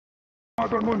A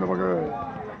todo el mundo porque...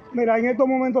 Mira, en estos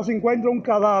momentos se encuentra un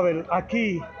cadáver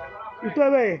aquí.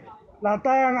 Usted ve, la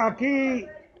están aquí.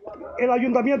 El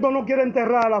ayuntamiento no quiere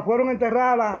enterrarla, fueron a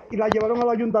enterrarla y la llevaron al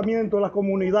ayuntamiento, la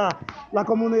comunidad. La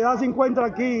comunidad se encuentra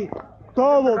aquí,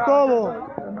 todos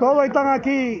están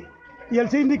aquí. Y el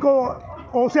síndico,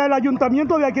 o sea, el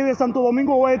ayuntamiento de aquí de Santo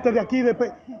Domingo Oeste, de aquí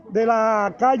de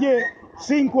la calle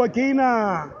 5,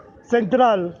 esquina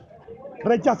central,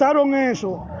 rechazaron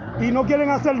eso y no quieren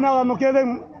hacer nada, no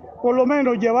quieren por lo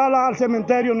menos llevarla al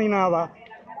cementerio ni nada.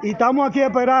 Y estamos aquí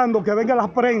esperando que venga la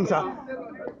prensa.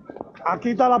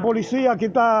 Aquí está la policía, aquí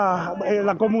está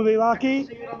la comunidad aquí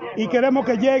y queremos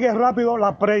que llegue rápido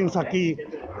la prensa aquí.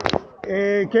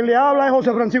 Quien le habla es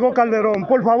José Francisco Calderón.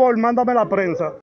 Por favor, mándame la prensa.